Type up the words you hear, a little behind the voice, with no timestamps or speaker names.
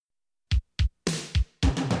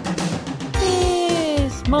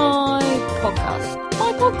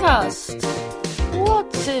podcast.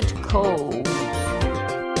 What's it called?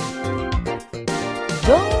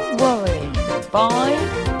 Don't worry, by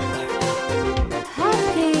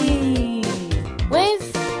Happy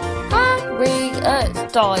with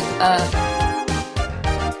Harriet Dyer.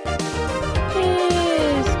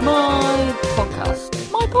 Here's my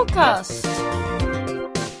podcast. My podcast.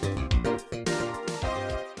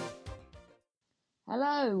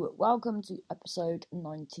 Hello, welcome to episode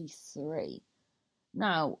 93.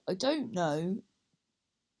 Now, I don't know.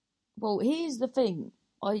 Well, here's the thing.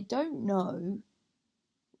 I don't know.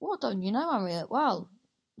 What don't you know, Harriet? Well,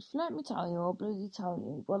 let me tell you. I'll bloody tell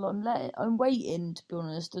you. Well, I'm waiting, to be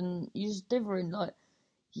honest, and you're just dithering like,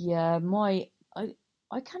 yeah,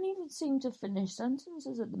 I can't even seem to finish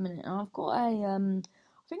sentences at the minute. And I've got I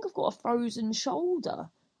think I've got a frozen shoulder.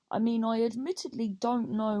 I mean, I admittedly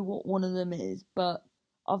don't know what one of them is, but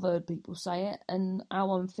I've heard people say it, and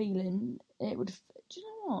how I'm feeling, it would. Do you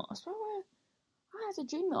know what? I swear I had a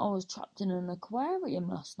dream that I was trapped in an aquarium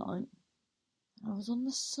last night. I was on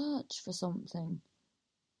the search for something.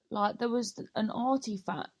 Like, there was an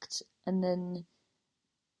artifact, and then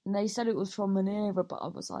they said it was from an era, but I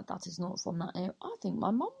was like, that is not from that era. I think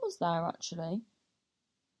my mum was there, actually.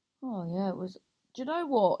 Oh, yeah, it was. Do you know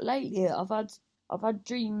what? Lately, I've had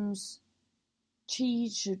dreams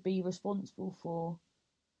cheese should be responsible for.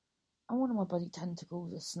 And one of my bloody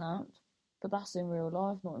tentacles has snapped. But that's in real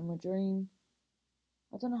life, not in my dream.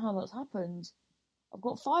 I don't know how that's happened. I've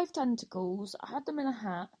got 5 tentacles. I had them in a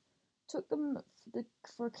hat. Took them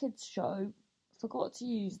for a kids' show. Forgot to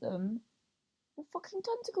use them. The fucking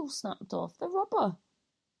tentacles snapped off. They're rubber.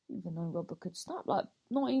 Even though rubber could snap. Like,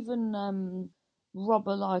 not even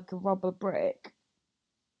rubber like a rubber brick.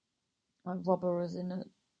 Like rubber as in a...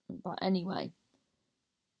 But anyway.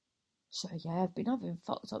 So yeah, I've been having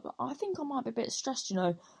fucked up. I think I might be a bit stressed, you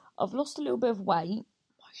know. I've lost a little bit of weight.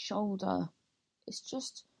 My shoulder. It's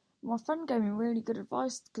just... My friend gave me really good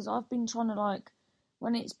advice because I've been trying to, like,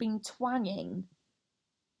 when it's been twanging,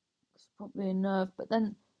 it's probably a nerve, but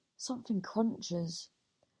then something crunches.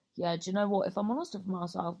 Yeah, do you know what? If I'm honest with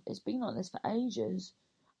myself, it's been like this for ages.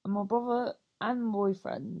 And my brother and my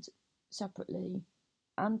boyfriend, separately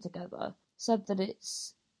and together, said that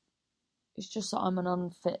it's just that I'm an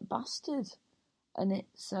unfit bastard. And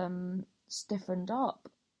it's stiffened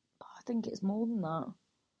up. But I think it's more than that.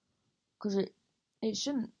 Because it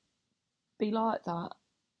shouldn't be like that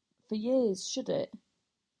for years, should it?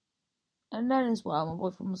 And then as well, my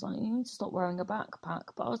boyfriend was like, you need to stop wearing a backpack.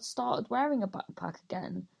 But I started wearing a backpack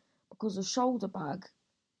again because a shoulder bag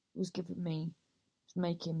was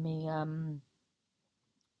making me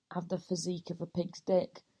have the physique of a pig's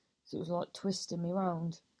dick. So it was like twisting me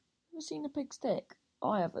round. Have you seen a pig's dick?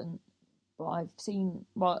 I haven't. But I've seen,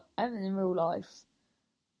 well, I haven't in real life,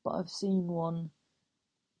 but I've seen one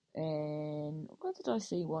where did I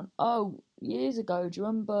see one? Oh, years ago. Do you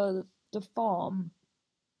remember the farm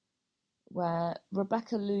where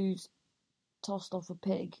Rebecca Lewis tossed off a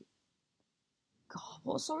pig? God,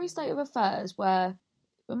 what a sorry state of affairs. Where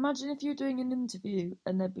imagine if you're doing an interview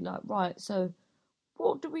and they'd be like, right, so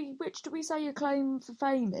which do we say your claim for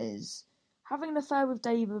fame is? Having an affair with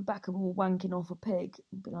David Beckham or wanking off a pig?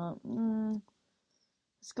 You'd be like,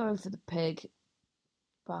 let's go for the pig.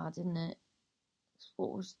 Bad, isn't it?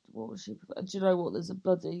 What was she? Do you know what? There's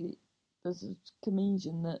a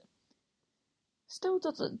comedian that still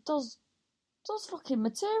does fucking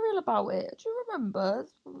material about it. Do you remember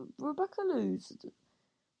Rebecca Lewis?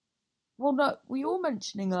 Well, no, were you all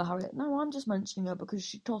mentioning her, Harriet? No, I'm just mentioning her because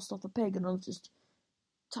she tossed off a pig, and I was just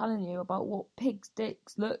telling you about what pigs'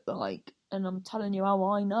 dicks look like, and I'm telling you how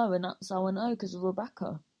I know, and that's how I know because of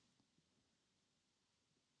Rebecca.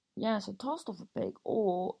 Yeah, so tossed off a pig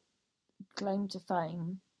or claim to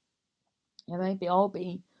fame. Yeah, maybe I'll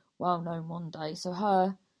be well known one day. So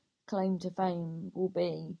her claim to fame will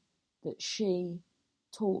be that she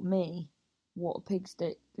taught me what a pig's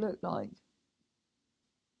dick looked like.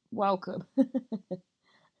 Welcome.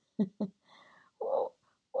 what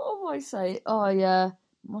do I say? Oh yeah,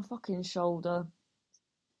 my fucking shoulder.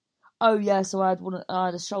 Oh yeah, so I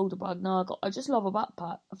had a shoulder bag. Now I just love a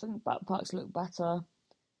backpack. I think backpacks look better.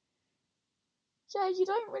 Yeah, you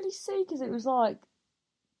don't really see because it was like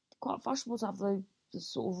quite fashionable to have the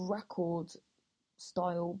sort of record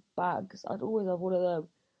style bags. I'd always have one of them,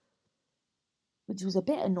 which was a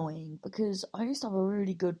bit annoying because I used to have a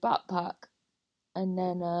really good backpack, and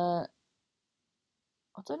then I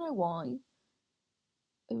don't know why.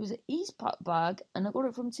 It was an Eastpak bag, and I got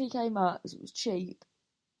it from TK Maxx. It was cheap.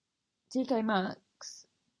 TK Maxx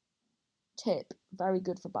tip, very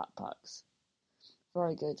good for backpacks.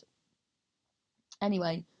 Very good.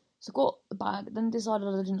 Anyway, So got the bag, then decided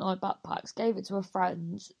I didn't like backpacks, gave it to a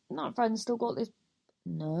friend, and that friend still got this.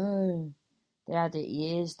 No. They had it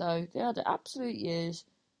years, though. They had it absolute years.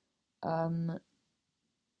 And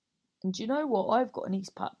do you know what? I've got an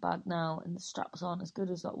Eastpak bag now, and the straps aren't as good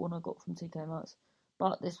as that one I got from TK Maxx.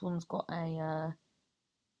 But this one's got a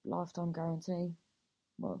lifetime guarantee.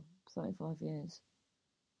 Well, 35 years.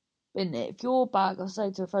 Been it. If your bag, I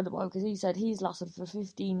say to a friend of mine, because he said he's lasted for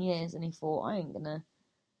 15 years, and he thought, I ain't gonna,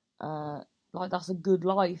 that's a good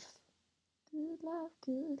life. Good life,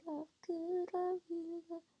 good life, good life, good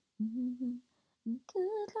life. Mm-hmm.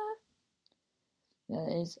 Good life. Yeah,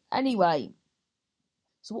 it is. Anyway,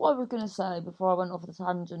 so what I was going to say before I went off the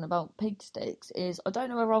tangent about pig sticks is I don't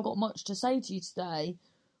know whether I've got much to say to you today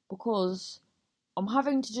because I'm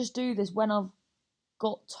having to just do this when I've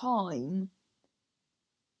got time,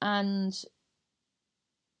 and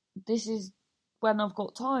this is when I've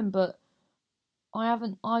got time, but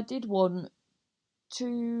I did one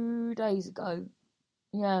 2 days ago,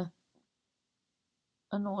 yeah,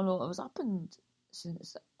 and not a lot has happened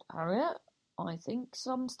since, Harriet. I think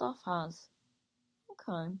some stuff has.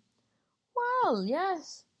 Okay. Well,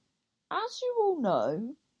 yes, as you all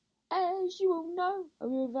know,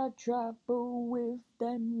 we've had trouble with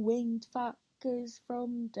them winged fuckers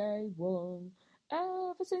from day one.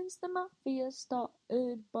 Ever since the mafia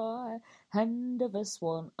started by hand of a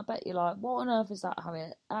swan. I bet you're like, what on earth is that,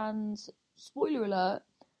 Harriet? And spoiler alert,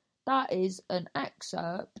 that is an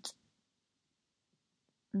excerpt.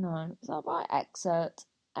 No, is that right? Excerpt.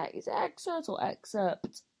 Is it excerpt or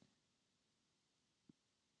excerpt?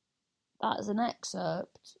 That is an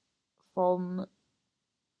excerpt from.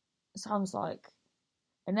 Sounds like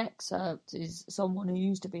an excerpt is someone who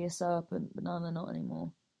used to be a serpent, but now they're not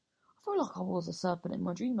anymore. I feel like I was a serpent in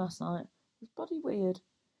my dream last night. It was bloody weird.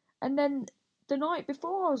 And then the night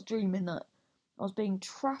before, I was dreaming that I was being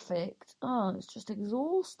trafficked. Oh, it's just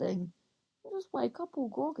exhausting. I just wake up all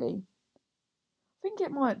groggy. I think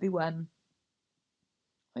it might be when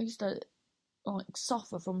I used to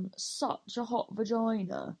suffer from such a hot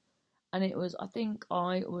vagina. And it was, I think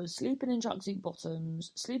I was sleeping in tracksuit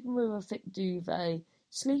bottoms, sleeping with a thick duvet,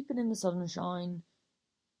 sleeping in the sunshine,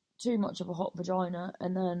 too much of a hot vagina,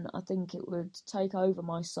 and then I think it would take over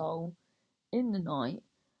my soul in the night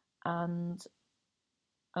and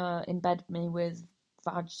embed me with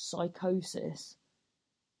vag psychosis.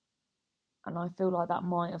 And I feel like that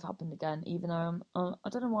might have happened again, even though I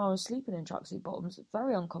don't know why I was sleeping in tracksuit bottoms.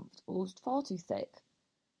 Very uncomfortable. It was far too thick.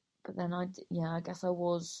 But then I guess I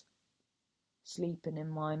was sleeping in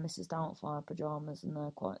my Mrs. Doubtfire pyjamas, and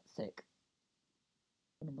they're quite thick.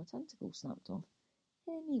 And my tentacle snapped off.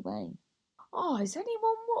 Anyway. Oh, is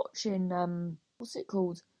anyone watching, what's it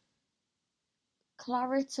called?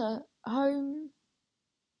 Clarita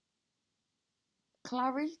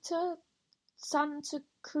Santa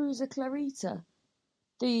Cruz Clarita.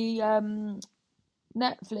 The,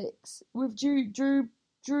 Netflix with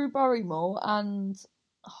Drew Barrymore and,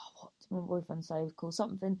 what did my boyfriend say it was called?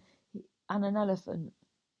 Something, and an elephant.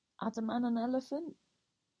 Adam and an elephant?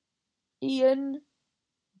 Ian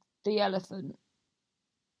the elephant.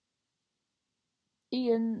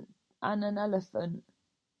 Ian and an elephant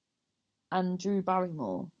and Drew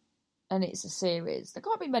Barrymore, and it's a series. There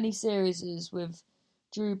can't be many series with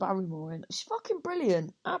Drew Barrymore in. She's fucking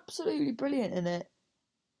brilliant, absolutely brilliant in it.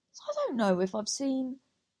 So I don't know if I've seen.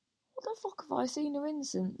 What the fuck have I seen her in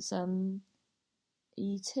since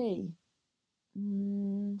E.T. So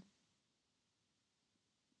you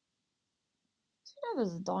know,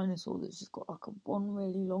 there's a dinosaur that's just got like a one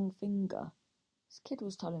really long finger. This kid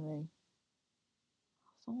was telling me.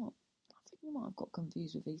 I think you might have got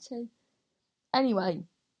confused with E.T. Anyway,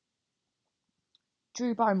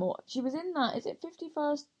 Drew Barrymore. She was in that. Is it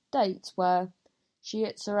 51st Dates where she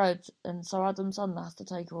hits her head and so Adam Sandler has to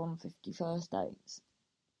take her on 51st dates?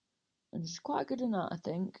 And she's quite good in that, I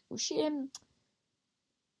think. Was she in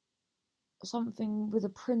something with a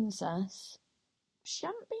princess? She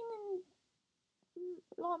hadn't been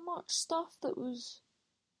in like much stuff that was.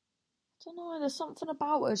 I don't know. There's something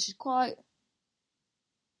about her. She's quite.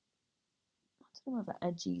 I don't know whether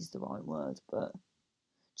edgy's the right word, but.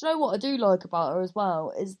 Do you know what I do like about her as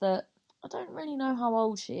well is that I don't really know how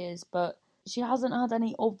old she is, but she hasn't had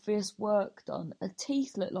any obvious work done. Her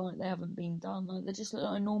teeth look like they haven't been done, like they just look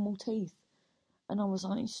like normal teeth. And I was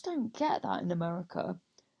like, you just don't get that in America.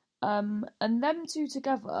 And them two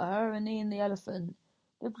together, her and Ian the elephant,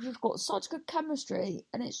 they've just got such good chemistry,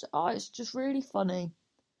 and it's just really funny.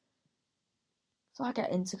 So I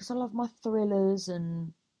get into, because I love my thrillers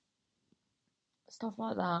and stuff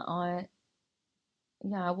like that. I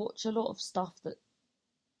watch a lot of stuff that,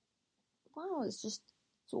 wow, it's just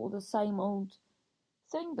sort of the same old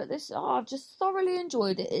thing. But this, I've just thoroughly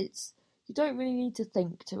enjoyed it. You don't really need to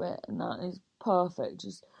think to it, and that is perfect.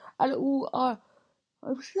 Just a little,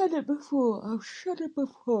 I've said it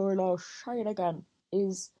before, and I'll say it again.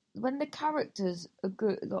 Is when the characters are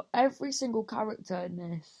good. Like, every single character in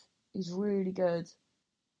this is really good,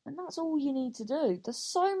 and that's all you need to do. There's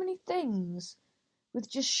so many things with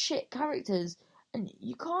just shit characters, and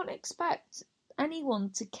you can't expect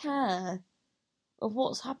anyone to care of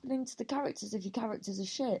what's happening to the characters if your characters are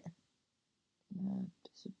shit. Yeah,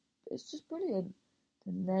 it's just brilliant.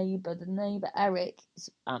 The neighbour Eric is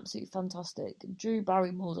absolutely fantastic. Drew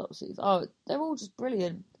Barrymore's absolutely. Oh, they're all just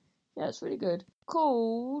brilliant. Yeah, it's really good.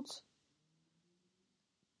 Called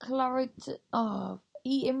Clarita. Oh,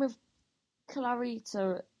 Eating with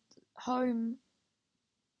Clarita. Home.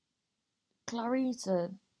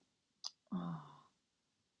 Clarita. Oh.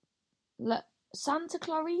 Santa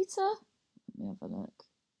Clarita? Let me have a look.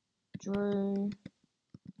 Drew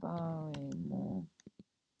Barrymore.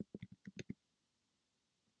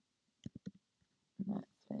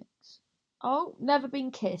 Netflix. Oh, Never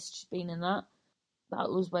Been Kissed. She's been in that. That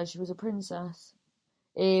was where she was a princess.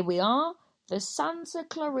 Here we are. The Santa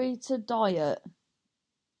Clarita Diet.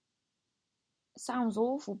 It sounds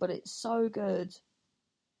awful, but it's so good.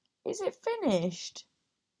 Is it finished?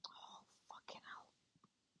 Oh, fucking hell.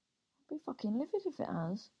 I'll be fucking livid if it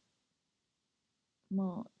has.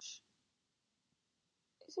 March.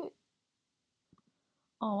 Is it?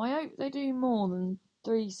 Oh, I hope they do more than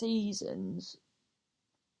 3 seasons.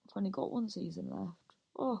 I've only got 1 season left.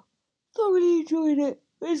 Oh, thoroughly enjoyed it.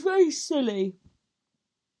 It's very silly.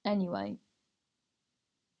 Anyway,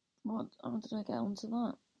 how did I get onto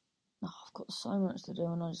that? Oh, I've got so much to do,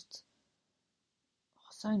 and I was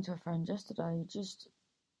saying to a friend yesterday, just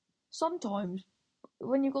sometimes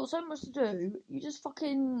when you've got so much to do, you just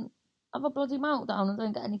fucking have a bloody meltdown and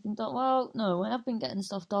don't get anything done. Well, no, I have been getting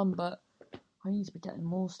stuff done, but I need to be getting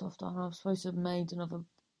more stuff done. I was supposed to have made another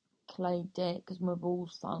clay dick because my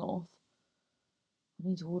balls fell off. I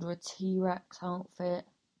need to order a T-Rex outfit.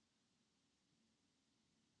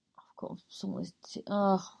 I've got some of this.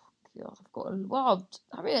 Oh God, I've got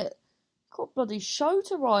Harriet, you've got a bloody show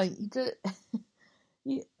to write. You do.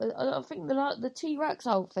 I think the T-Rex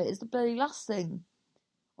outfit is the bloody last thing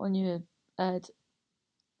on your head.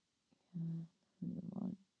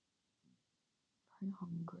 Very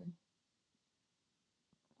hungry.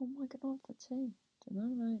 What am I gonna have for tea? Don't know,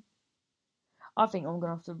 mate. I think I'm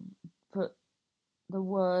gonna have to put the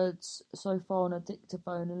words so far on a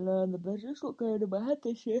dictaphone and learn them. They're just not going in my head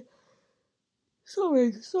this year.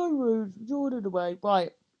 Sorry, so rude. Jordan away.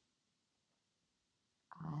 Right.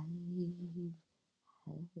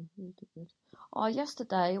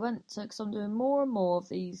 Yesterday I went to, because I'm doing more and more of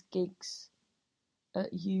these gigs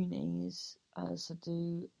at unis to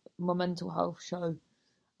do my mental health show,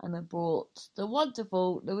 and I brought the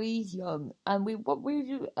wonderful Louise Young, and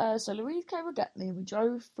so Louise came and get me, and we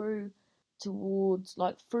drove towards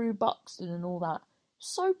through Buxton and all that.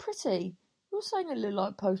 So pretty. We were saying a little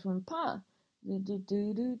like Postman Pat.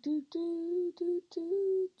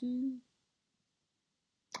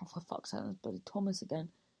 Oh, for fuck's sake, that's bloody Thomas again.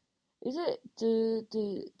 Is it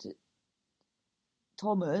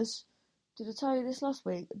Thomas? Did I tell you this last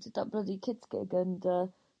week? I did that bloody kids gig, and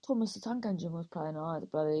Thomas the Tank Engine was playing. I had a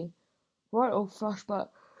bloody right old flashback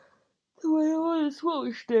the way I once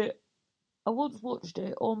watched it. I once watched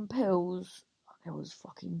it on pills. It was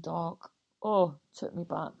fucking dark. Oh, took me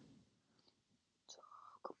back.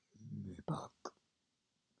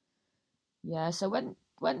 Yeah, so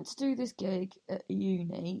went to do this gig at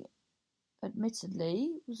uni.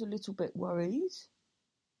 Admittedly, was a little bit worried.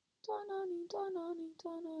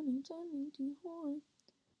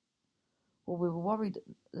 Well, we were worried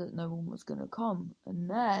that no one was going to come, and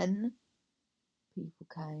then people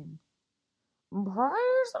came.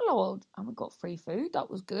 Praise the Lord! And we got free food. That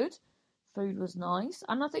was good. Food was nice,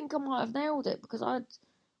 and I think I might have nailed it because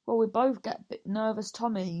we both get a bit nervous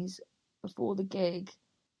tummies before the gig,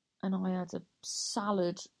 and I had a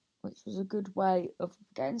salad, which was a good way of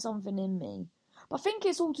getting something in me. But I think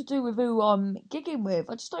it's all to do with who I'm gigging with.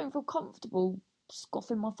 I just don't feel comfortable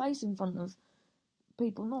scoffing my face in front of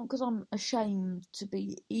people, not because I'm ashamed to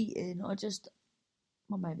be eating.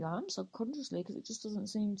 Maybe I am subconsciously, because it just doesn't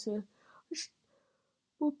seem to.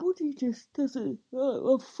 My body just doesn't.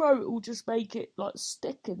 My throat will just make it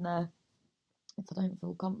stick in there if I don't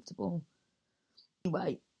feel comfortable.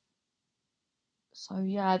 Anyway, so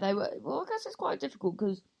yeah, they were. Well, I guess it's quite difficult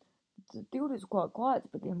because the audience were quite quiet to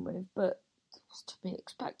begin with, but it's to be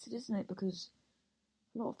expected, isn't it? Because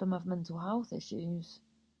a lot of them have mental health issues.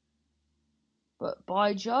 But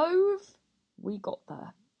by Jove, we got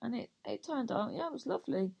there. And it turned out, it was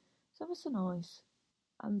lovely. So it was so nice.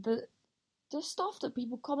 And the stuff that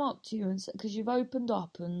people come up to you and say, because you've opened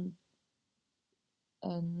up and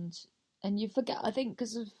you forget, I think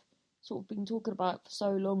because of sort of been talking about it for so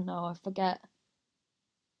long now, I forget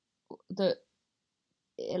that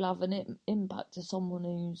it'll have an impact to someone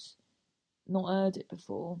who's not heard it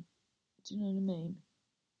before. Do you know what I mean?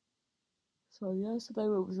 So yeah, so they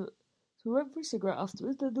were, so we went for a cigarette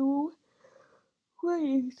afterwards, then they were all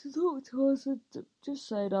waiting to talk to us and just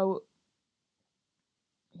saying how,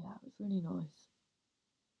 yeah, it was really nice.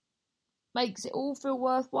 Makes it all feel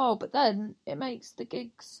worthwhile, but then it makes the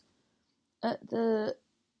gigs at the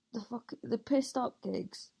pissed up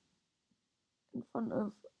gigs in front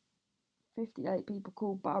of 58 people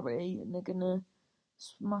called Barry, and they're gonna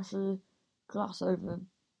smash a glass over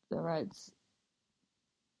their heads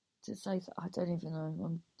to say that. I don't even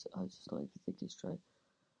know. I just don't even think it's true.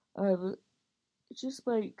 But it just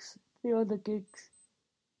makes the other gigs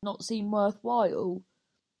not seem worthwhile.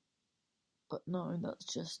 But no,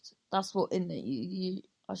 that's what in it. You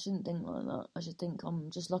I shouldn't think like that. I should think I'm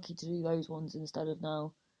just lucky to do those ones instead of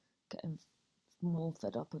now getting more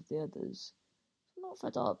fed up of the others. I'm not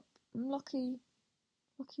fed up. I'm lucky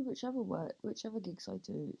whichever gigs I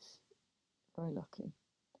do. It's very lucky.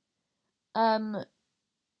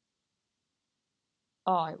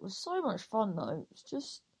 It was so much fun though. It's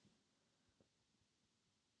just,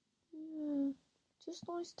 yeah, just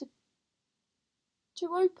nice to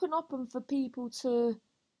open up and for people to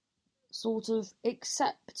sort of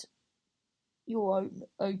accept your own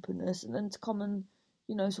openness, and then to come and,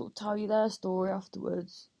 sort of tell you their story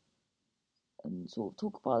afterwards and sort of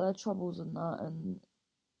talk about their troubles and that, and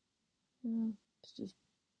yeah, it's just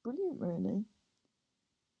brilliant, really.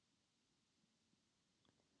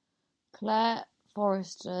 Claire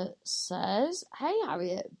Forrester says, "Hey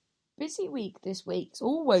Harriet, busy week this week." It's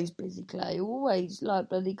always busy, Claire. Always like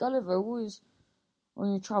bloody Gulliver, always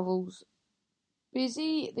on your travels.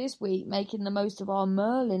 Busy this week making the most of our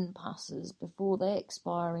Merlin passes before they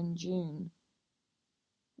expire in June.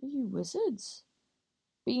 Are you wizards?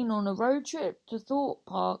 Been on a road trip to Thorpe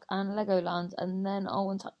Park and Legoland, and then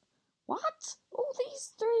what? All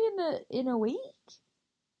these three in a week?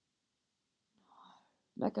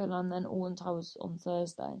 Legoland, then Alton Towers on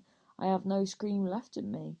Thursday. I have no scream left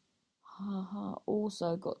in me. Ha ha.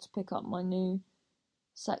 Also got to pick up my new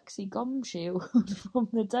sexy gum shield from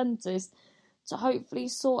the dentist to hopefully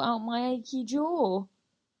sort out my achy jaw.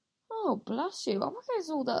 Oh, bless you. I reckon it's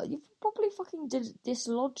all that. You've probably fucking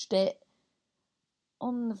dislodged it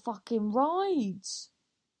on the fucking rides.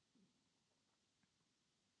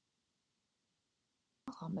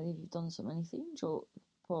 I can't believe you've done so many theme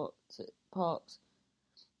parks.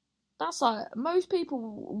 That's like, most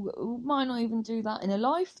people might not even do that in a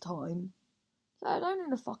lifetime, let alone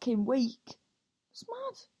in a fucking week. It's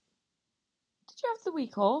mad. Did you have the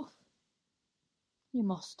week off? You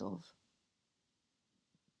must have.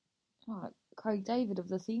 Like Craig David of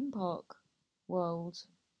the theme park world.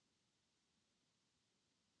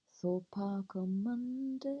 Thorpe Park on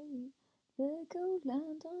Monday,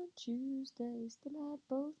 Legoland on Tuesday. Still had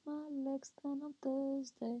both my legs then on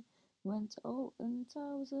Thursday. Went to Alton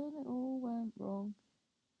Towers and it all went wrong.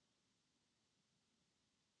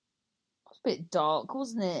 It was a bit dark,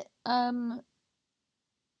 wasn't it? Do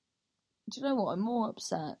you know what? I'm more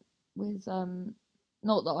upset with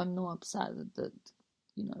not that I'm not upset that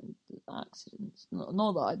the accidents.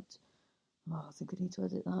 Not that I think I need to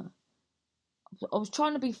edit that. I was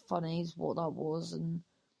trying to be funny, is what that was, and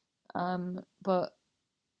but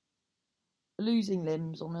losing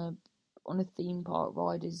limbs on a theme park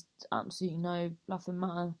ride is absolutely no bluffing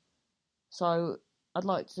matter. So I'd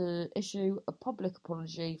like to issue a public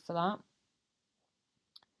apology for that,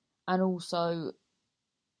 and also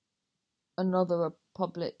another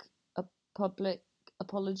public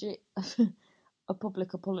apology, a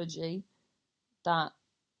public apology that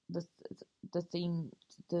the theme,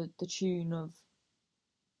 the tune of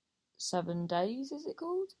 7 Days, is it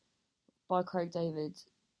called, by Craig David,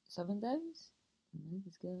 7 Days.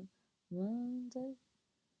 Let's go. Monday.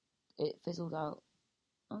 It fizzled out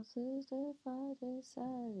on Thursday, Friday,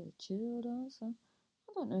 Saturday, chilled on some.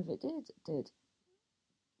 I don't know if it did. It did.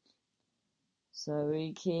 So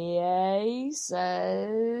Ikie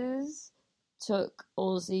says, took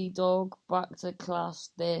Aussie dog back to class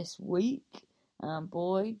this week, and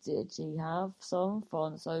boy did he have some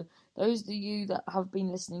fun. So those of you that have been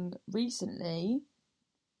listening recently,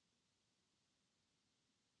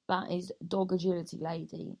 that is Dog Agility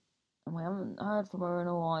Lady, and we haven't heard from her in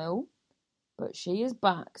a while, but she is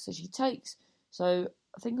back. So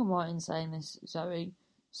I think I'm right in saying this, Zoe.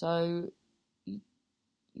 So you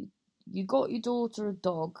you got your daughter a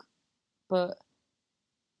dog, but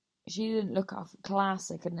she didn't look after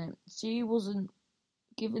classic, and she wasn't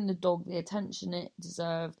giving the dog the attention it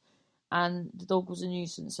deserved, and the dog was a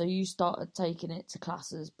nuisance. So you started taking it to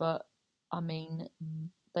classes, but I mean,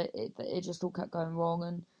 it just all kept going wrong.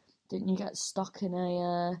 And didn't you get stuck in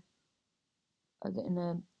a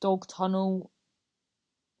dog tunnel?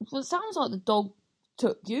 Well, it sounds like the dog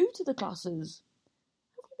took you to the classes.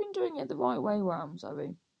 Have you been doing it the right way round,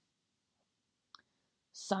 Zoe?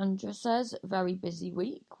 Sandra says, very busy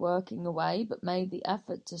week, working away, but made the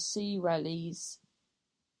effort to see rallies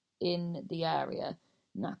in the area.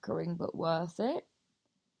 Knackering, but worth it.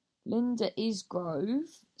 Linda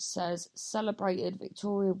Isgrove says, celebrated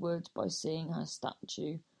Victoria Wood by seeing her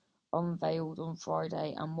statue unveiled on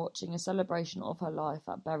Friday and watching a celebration of her life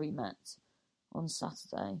at Bury Met on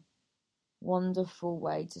Saturday. Wonderful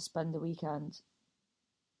way to spend the weekend.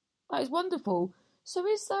 That is wonderful. So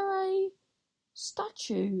is there a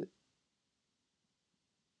statue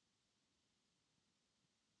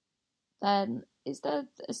then? Is there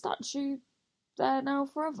a statue there now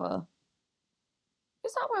forever?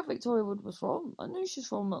 Is that where Victoria Wood was from? I knew she's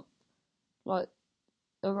from up, like,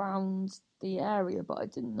 around the area, but I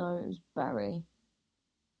didn't know it was Bury.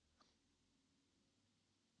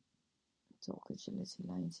 Dog agility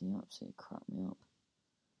lady, absolutely crap me up.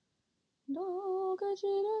 Dog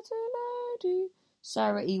agility lady.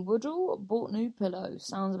 Sarah E. Woodall bought new pillow.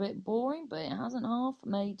 Sounds a bit boring, but it hasn't half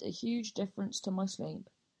made a huge difference to my sleep.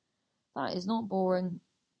 That is not boring.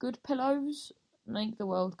 Good pillows make the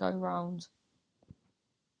world go round.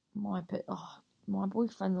 My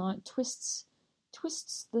boyfriend like twists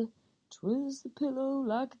the pillow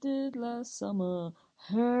like I did last summer.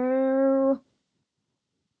 I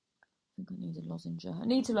think I need a lozenge. I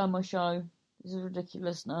need to learn my show. This is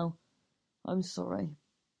ridiculous now. I'm sorry.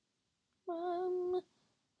 I'm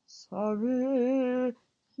sorry.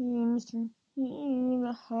 Seems to be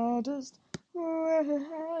the hardest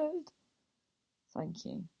word. Thank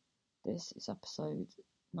you. This is episode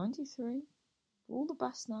 93. All the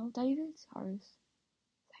best now. David Harris.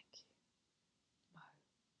 Thank you. No.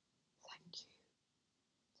 Thank you.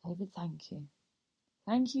 David, thank you.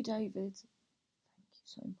 Thank you, David. Thank you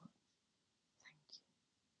so much.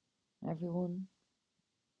 Everyone,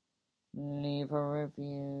 leave a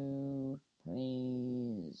review,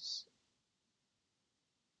 please.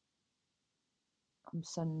 I'm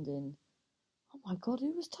sending. Oh my god,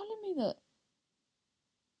 who was telling me that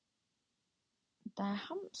their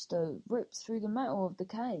hamster ripped through the metal of the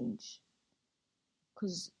cage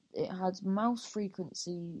because it had mouse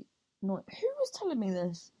frequency noise? Who was telling me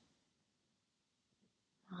this?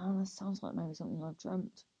 Oh, that sounds like maybe something I've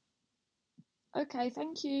dreamt. Okay,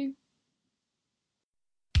 thank you.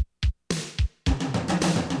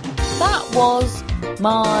 That was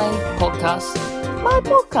my podcast.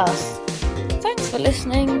 Thanks for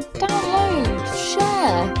listening. Download,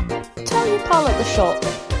 share, tell your pal at the shop.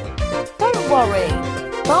 Don't worry.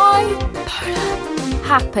 Bipolar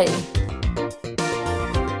happy.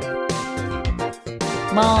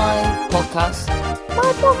 My podcast.